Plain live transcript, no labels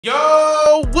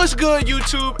Yo, what's good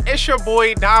YouTube? It's your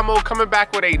boy Domo coming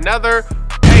back with another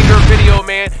banger video,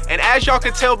 man. And as y'all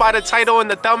can tell by the title and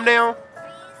the thumbnail,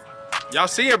 y'all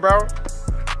see it, bro.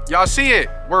 Y'all see it.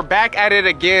 We're back at it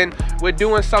again. We're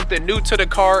doing something new to the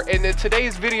car. And in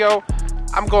today's video,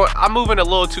 I'm moving a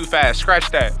little too fast.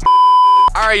 Scratch that.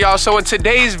 All right, y'all, so in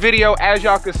today's video, as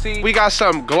y'all can see, we got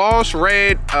some gloss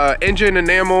red engine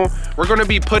enamel. We're gonna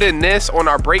be putting this on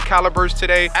our brake calipers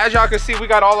today. As y'all can see, we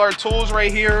got all our tools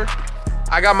right here.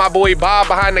 I got my boy Bob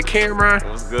behind the camera.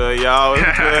 What's good, y'all?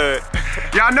 What's good?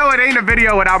 Y'all know it ain't a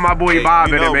video without my boy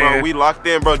Bob in it, man. Bro, we locked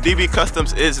in, bro. DB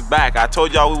Customs is back. I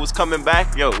told y'all we was coming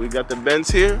back. Yo, we got the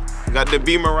Benz here. We got the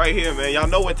Beamer right here, man. Y'all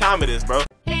know what time it is, bro.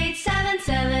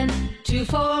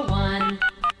 877-241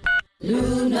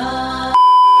 Luna.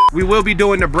 We will be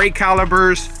doing the brake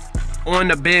calipers on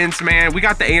the Benz, man. We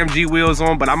got the AMG wheels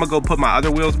on, but I'm gonna go put my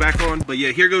other wheels back on. But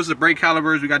yeah, here goes the brake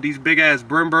calipers. We got these big ass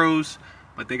brembos,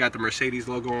 but they got the Mecedes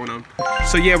logo on them.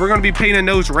 So yeah, we're gonna be painting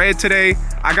those red today.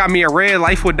 I got me a red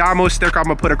Life with Domo sticker I'm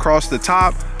gonna put across the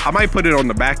top. I might put it on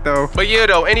the back though. But yeah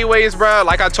though, anyways, bro,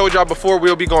 like I told y'all before,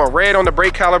 we'll be going red on the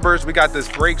brake calipers. We got this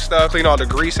brake stuff, clean all the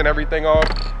grease and everything off.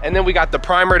 And then we got the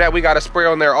primer that we gotta spray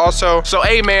on there also. So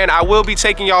hey man, I will be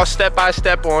taking y'all step by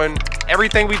step on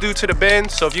everything we do to the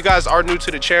Benz. So if you guys are new to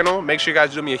the channel, make sure you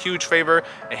guys do me a huge favor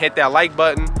and hit that like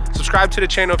button. Subscribe to the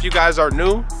channel if you guys are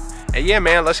new. And yeah,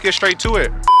 man, let's get straight to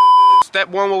it. Step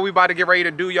one, what we about to get ready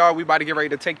to do, y'all, we about to get ready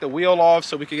to take the wheel off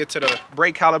so we can get to the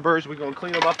brake calipers. We're gonna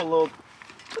clean them up a little.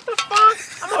 What the fuck?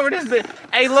 I'm over this bit.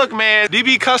 Hey, look, man,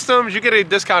 DB Customs, you get a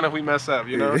discount if we mess up,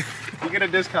 you know? You get a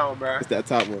discount, bro. It's that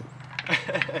top one.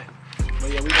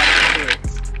 But yeah, we got to do it.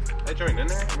 That joint in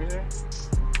there? Let me see.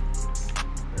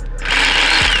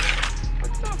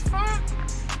 What the fuck?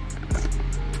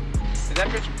 Is that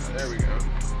bitch? Oh, there we go.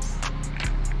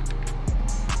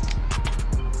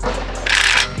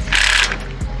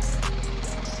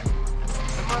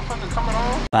 Coming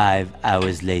on? 5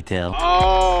 hours later.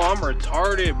 Oh, I'm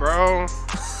retarded, bro.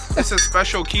 It's a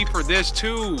special key for this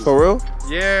too. For real?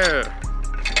 Yeah.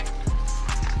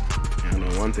 I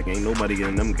know one thing, ain't nobody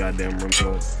getting them goddamn rim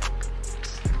clothes.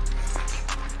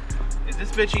 Is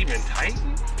this bitch even tight?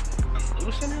 I'm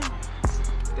loosening it.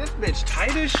 This bitch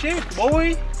tight as shit,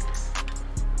 boy.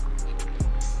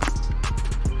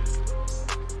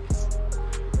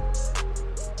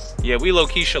 Yeah, we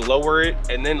low-key should lower it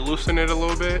and then loosen it a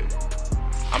little bit.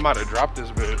 I'm about to drop this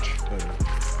bitch.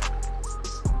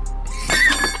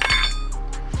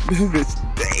 This bitch,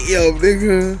 damn,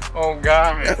 nigga. Oh,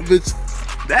 God, man. That bitch,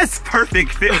 that's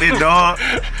perfect fitting, dog.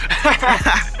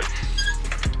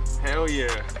 Hell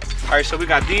yeah. All right, so we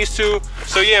got these two.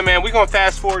 So yeah, man, we're gonna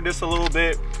fast forward this a little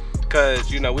bit because,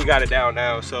 you know, we got it down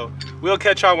now. So we'll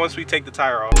catch y'all once we take the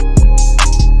tire off.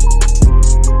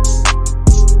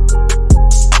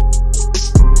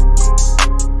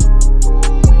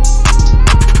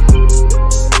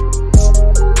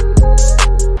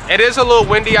 It is a little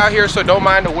windy out here, so don't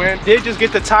mind the wind. Did just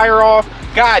get the tire off.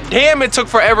 God damn, it took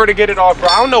forever to get it off, bro.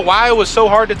 I don't know why it was so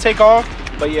hard to take off,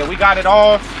 but yeah, we got it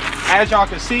off. As y'all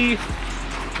can see,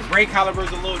 the brake caliper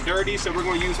is a little dirty, so we're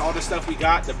gonna use all the stuff we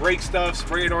got, the brake stuff,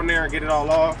 spray it on there and get it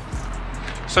all off.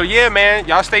 So yeah, man,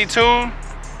 y'all stay tuned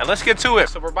and let's get to it.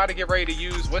 So we're about to get ready to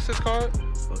use, what's this called?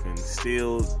 Fucking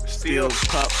steel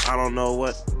cup, I don't know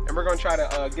what. And we're gonna try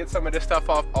to get some of this stuff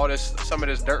off, some of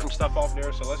this dirt and stuff off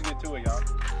there. So let's get to it, y'all.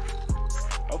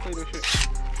 Hopefully this shit.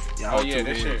 Oh yeah,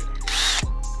 this shit.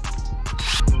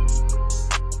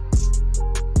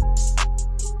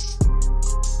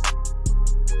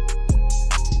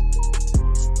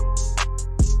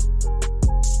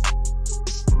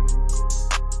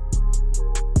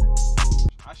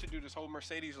 I should do this whole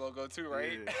Mecedes logo too,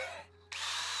 right? Yeah.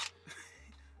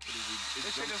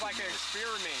 This shit is like an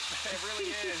experiment. It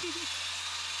really is.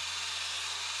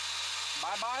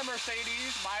 Bye-bye,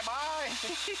 Mecedes. Bye-bye.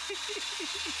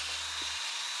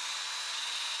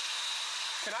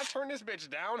 Can I turn this bitch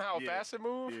down how fast it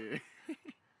moves? Yeah.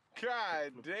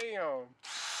 God damn.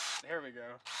 There we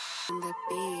go.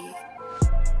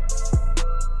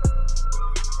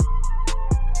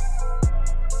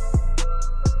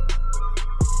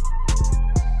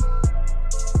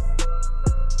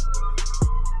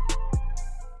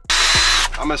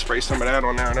 I'm gonna spray some of that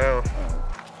on there now.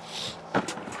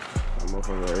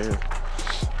 Right here.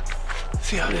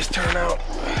 See how this turn out.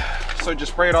 So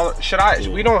just spray it all.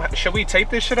 Should we tape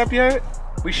this shit up yet?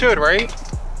 We should, right?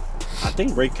 I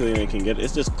think brake cleaner can get it.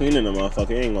 It's just cleaning the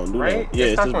motherfucker. It ain't gonna do right? that. Yeah,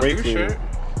 it's just brake cleaner. Shit.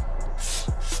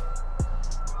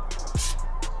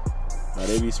 Nah,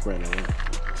 they be spraying it.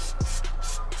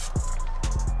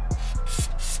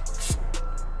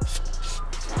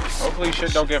 Hopefully Hopefully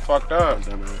shit don't get fucked up.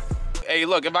 Hey,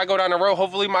 look, if I go down the road,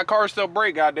 hopefully my car still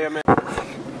brake, goddamn it.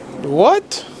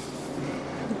 What?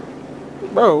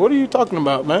 Bro, what are you talking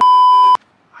about, man? All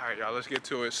right, y'all, let's get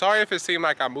to it. Sorry if it seemed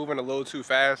like I'm moving a little too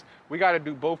fast. We got to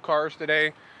do both cars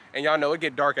today. And y'all know it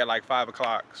get dark at like 5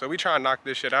 o'clock. So we try and knock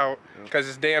this shit out because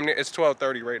it's damn near, it's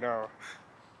 12:30 right now.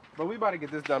 But we about to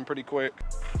get this done pretty quick.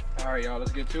 All right, y'all,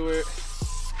 let's get to it.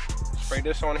 Spray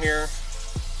this on here.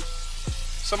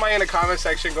 Somebody in the comment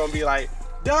section gonna be like,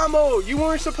 Domo, you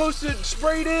weren't supposed to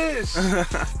spray this.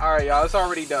 All right, y'all, it's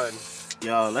already done.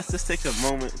 Y'all, let's just take a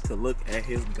moment to look at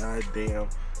his goddamn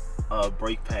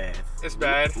brake pads. It's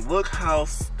bad. Look how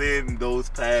thin those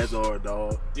pads are,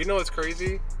 dog. You know what's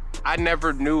crazy? I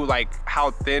never knew like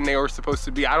how thin they were supposed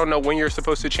to be. I don't know when you're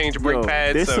supposed to change brake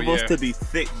pads. They're supposed to be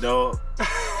thick, dog.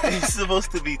 They're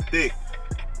supposed to be thick.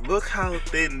 Look how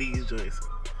thin these joints are.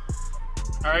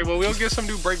 All right, well, we'll get some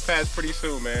new brake pads pretty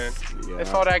soon, man. Yeah.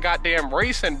 It's all that goddamn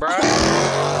racing, bro.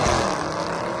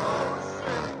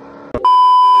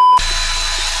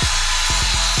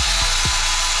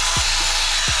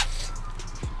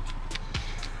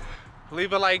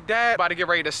 Leave it like that. About to get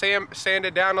ready to sand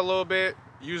it down a little bit.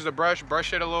 Use the brush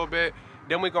it a little bit.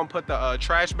 Then we're gonna put the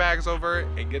trash bags over it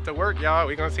and get to work, y'all.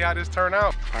 We're gonna see how this turn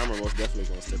out. Primer most definitely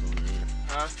gonna stick on there.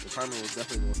 Huh? The primer most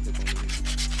definitely gonna stick on there.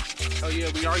 Oh yeah,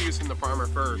 we are using the primer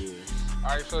first. Yeah.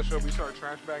 All right, so should we start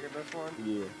trash bagging this one?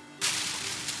 Yeah.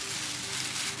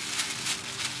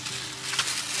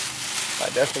 I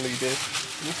definitely did.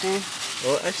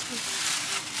 Well, actually,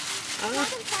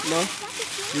 no,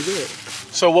 you did.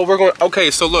 So what we're going, okay,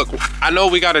 so look, I know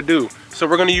what we gotta do. So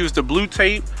we're gonna use the blue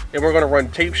tape and we're gonna run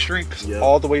tape streaks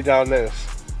all the way down this.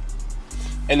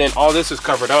 And then all this is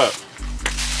covered up.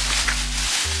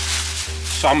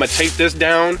 So I'm gonna tape this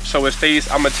down so it stays,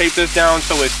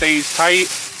 tight.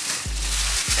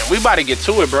 And we about to get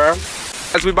to it, bro.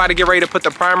 As we about to get ready to put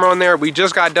the primer on there, we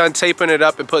just got done taping it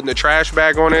up and putting the trash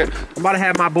bag on it. I'm about to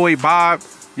have my boy Bob.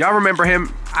 Y'all remember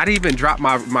him? I didn't even drop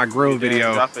my grill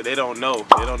video. Drop it. They don't know.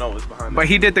 They don't know what's behind it. But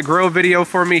he did the grill video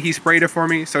for me. He sprayed it for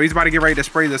me. So he's about to get ready to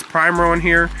spray this primer on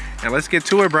here. And let's get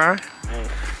to it, bro.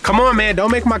 Come on, man. Don't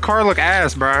make my car look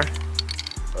ass, bro.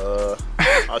 I'll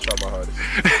try my hardest.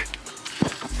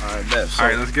 All right, bet. So, all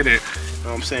right, let's get it. You know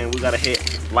what I'm saying? We gotta hit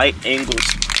light angles.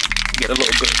 Get a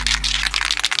little good.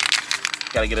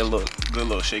 Gotta get a good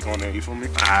little shake on there. You feel me?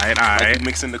 All right, all right. Like you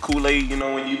mixing the Kool-Aid. You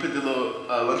know when you put the little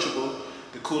Lunchable,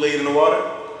 the Kool-Aid in the water.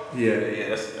 Yeah.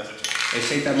 That's what Hey,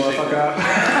 shake that motherfucker out.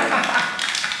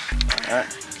 All right,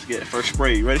 let's get it. First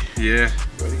spray. You ready? Yeah.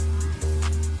 Ready?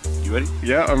 You ready?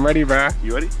 Yeah, I'm ready, bro.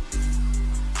 You ready?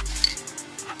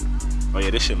 Oh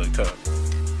yeah, this shit look tough.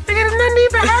 Nigga, nothing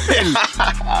even happened.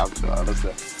 I'm sorry. Let's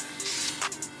go.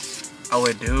 Oh,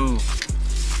 it do.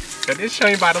 So this show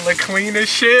you about to look clean as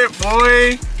shit,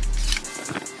 boy.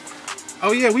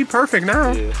 Oh yeah, we perfect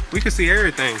now. Yeah. We can see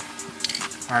everything.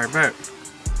 All right, bet.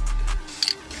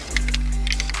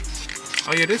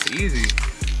 Oh yeah, this is easy.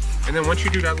 And then once you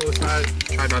do that little side,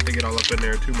 try not to get all up in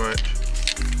there too much.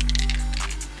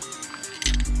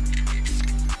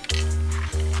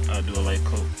 I'll do a light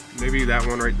coat. Maybe that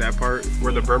one right, that part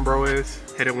where the brembo is.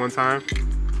 Hit it one time.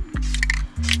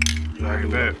 Yeah, All right,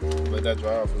 bet. Let that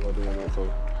dry off. We're gonna do one more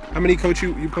coat. How many coats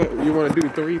you want to do?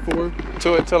 3, 4?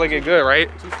 Till it get good, right?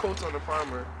 2 coats on the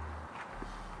primer.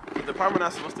 But the primer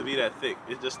not supposed to be that thick.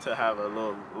 It's just to have a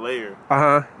little layer.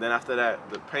 Uh-huh. Then after that,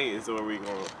 the paint is what we're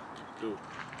gonna do.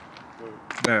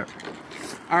 Yeah.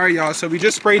 All right, y'all, so we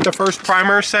just sprayed the first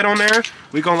primer set on there.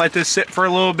 We're gonna let this sit for a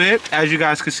little bit. As you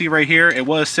guys can see right here, it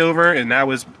was silver and that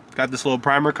was got this little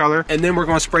primer color. And then we're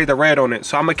gonna spray the red on it.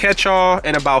 So I'm gonna catch y'all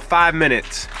in about 5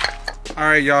 minutes. All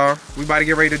right, y'all, we about to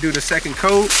get ready to do the second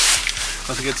coat.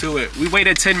 Let's get to it. We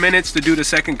waited 10 minutes to do the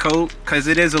second coat because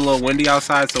it is a little windy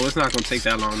outside, so it's not gonna take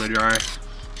that long to dry.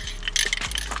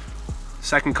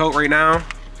 Second coat right now.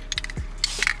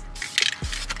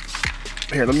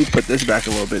 Here, let me put this back a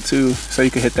little bit too, so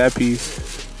you can hit that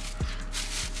piece.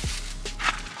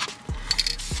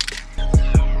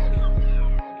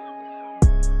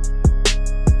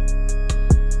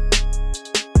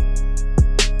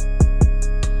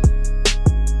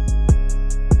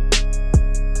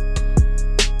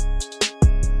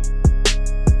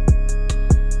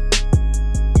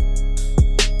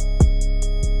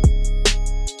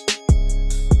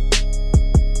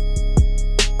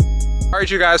 Alright,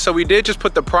 you guys, so we did just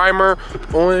put the primer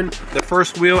on the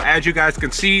first wheel. As you guys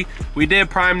can see, we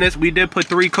did prime this. We did put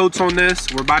 3 coats on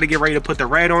this. We're about to get ready to put the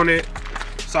red on it.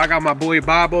 So I got my boy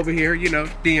Bob over here, you know,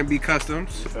 DMB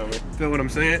Customs. Feel what I'm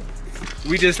saying?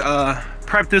 We just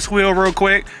prepped this wheel real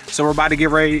quick. So we're about to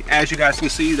get ready. As you guys can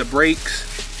see, the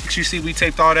brakes But you see, we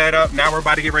taped all that up. Now we're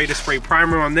about to get ready to spray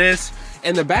primer on this.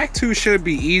 And the back two should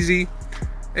be easy.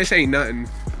 This ain't nothing.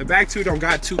 The back two don't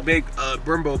got two big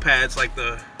brembo pads like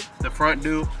the front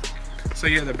do. So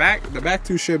yeah, the back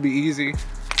two should be easy.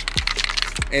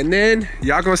 And then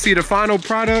y'all gonna see the final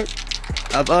product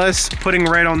of us putting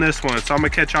red on this one. So I'm gonna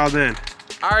catch y'all then.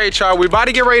 All right, y'all, we about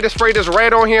to get ready to spray this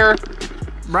red on here.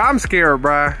 Bro, I'm scared,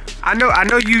 bro. I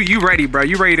know you ready, bro.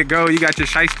 You ready to go. You got your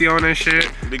shiesty on and shit.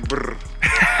 Big brr.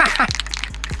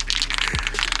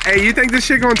 Hey, you think this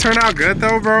shit gonna turn out good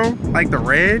though, bro? Like the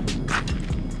red?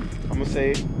 I'm gonna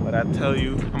say what I tell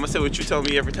you. I'm gonna say what you tell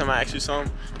me every time I ask you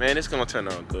something. Man, it's gonna turn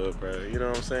out good, bro. You know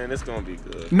what I'm saying? It's gonna be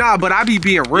good. Nah, but I be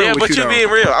being real with you. Yeah, but you though. being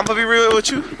real. I'm gonna be real with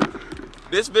you.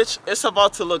 This bitch, it's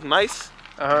about to look nice,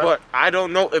 but I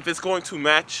don't know if it's going to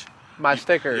match my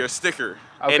sticker. Your sticker.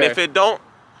 Okay. And if it don't,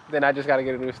 then I just gotta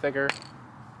get a new sticker.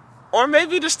 Or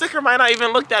maybe the sticker might not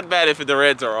even look that bad if the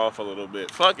reds are off a little bit.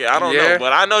 Fuck it, I don't know.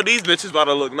 But I know these bitches about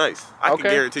to look nice. I can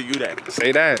guarantee you that.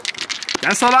 Say that.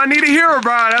 That's all I need to hear,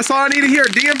 bro. That's all I need to hear.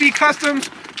 DMV Customs,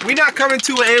 we not coming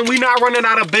to an end. We not running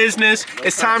out of business.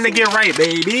 It's time to get right,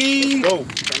 baby. Go.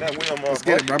 Turn that wheel, let's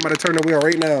get it, bro. I'm about to turn the wheel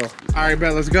right now. All right,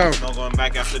 bro, let's go. No going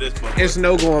back after this, bro. It's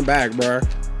no going back, bro.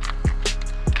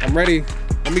 I'm ready.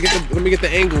 Let me get the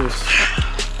angles.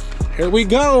 Here we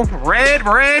go. Red,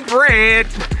 red, red.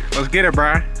 Let's get it,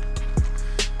 bro.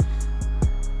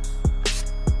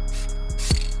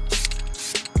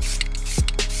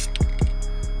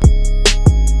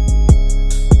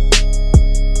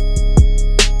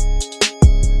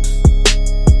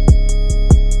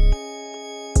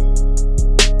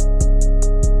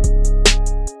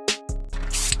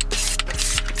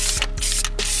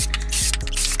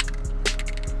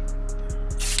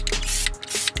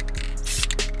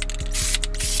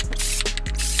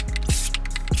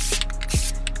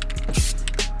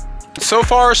 So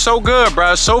far, so good,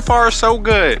 bro. So far, so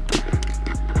good.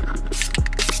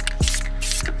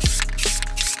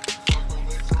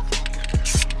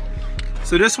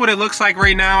 So this is what it looks like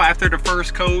right now after the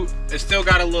first coat. It still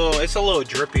got it's a little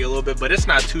drippy a little bit, but it's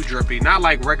not too drippy. Not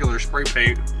like regular spray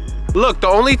paint. Look, the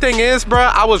only thing is, bro,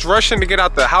 I was rushing to get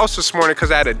out the house this morning because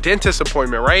I had a dentist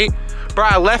appointment, right? Bro,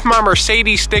 I left my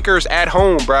Mecedes stickers at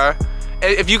home, bro.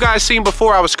 If you guys seen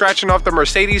before, I was scratching off the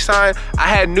Mecedes sign. I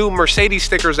had new Mecedes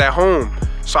stickers at home,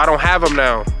 so I don't have them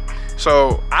now.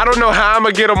 So I don't know how I'm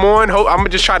gonna get them on. I'm gonna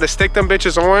just try to stick them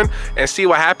bitches on and see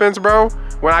what happens, bro,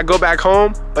 when I go back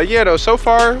home. But yeah, though, so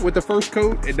far with the first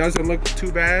coat, it doesn't look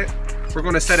too bad. We're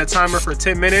gonna set a timer for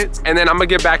 10 minutes, and then I'm gonna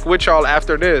get back with y'all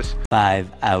after this. 5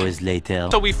 hours later.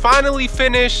 So we finally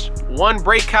finished one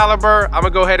brake caliper. I'm gonna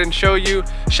go ahead and show you.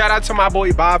 Shout out to my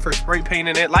boy Bob for spray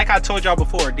painting it. Like I told y'all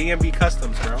before, DMV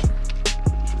Customs, bro.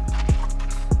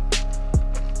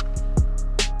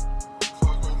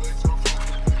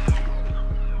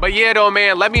 But yeah, though,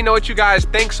 man, let me know what you guys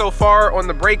think so far on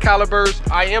the brake calipers.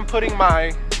 I am putting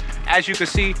my, as you can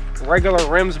see, regular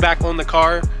rims back on the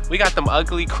car. We got them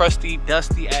ugly, crusty,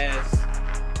 dusty ass,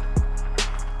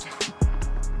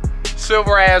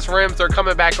 silver ass rims. They're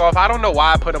coming back off. I don't know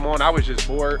why I put them on. I was just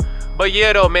bored. But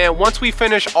yeah, though, man, once we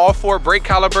finish all 4 brake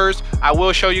calipers, I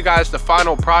will show you guys the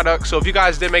final product. So if you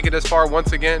guys did make it this far,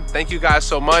 once again, thank you guys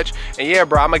so much. And yeah,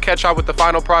 bro, I'm gonna catch y'all with the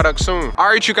final product soon. All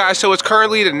right, you guys, so it's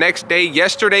currently the next day.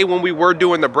 Yesterday, when we were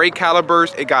doing the brake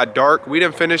calipers, it got dark. We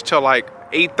didn't finish till like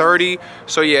 8:30.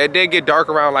 So yeah, it did get dark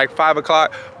around like 5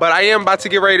 o'clock. But I am about to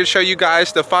get ready to show you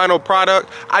guys the final product.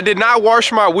 I did not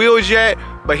wash my wheels yet,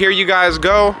 but here you guys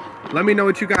go. Let me know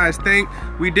what you guys think.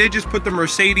 We did just put the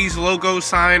Mecedes logo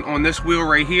sign on this wheel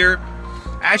right here.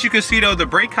 As you can see though, the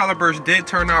brake calipers did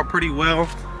turn out pretty well.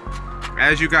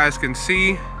 As you guys can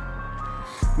see,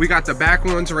 we got the back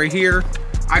ones right here.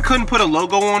 I couldn't put a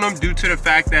logo on them due to the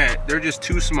fact that they're just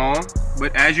too small.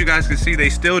 But as you guys can see, they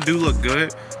still do look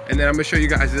good. And then I'm gonna show you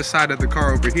guys this side of the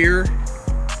car over here.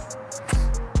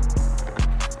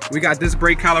 We got this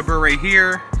brake caliper right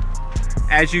here.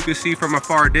 As you can see from a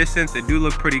far distance, it do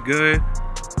look pretty good.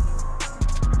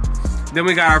 Then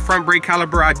we got our front brake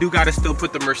caliper. I do gotta still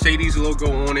put the Mecedes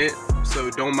logo on it, so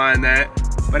don't mind that.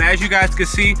 But as you guys can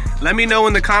see, let me know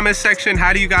in the comment section,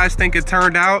 how do you guys think it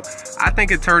turned out? I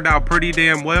think it turned out pretty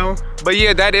damn well. But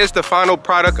yeah, that is the final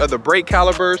product of the brake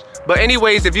calipers. But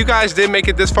anyways, if you guys did make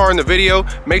it this far in the video,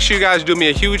 make sure you guys do me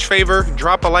a huge favor,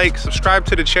 drop a like, subscribe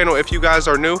to the channel if you guys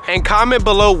are new, and comment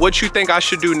below what you think I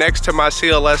should do next to my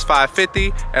CLS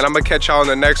 550, and I'm gonna catch y'all in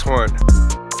the next one.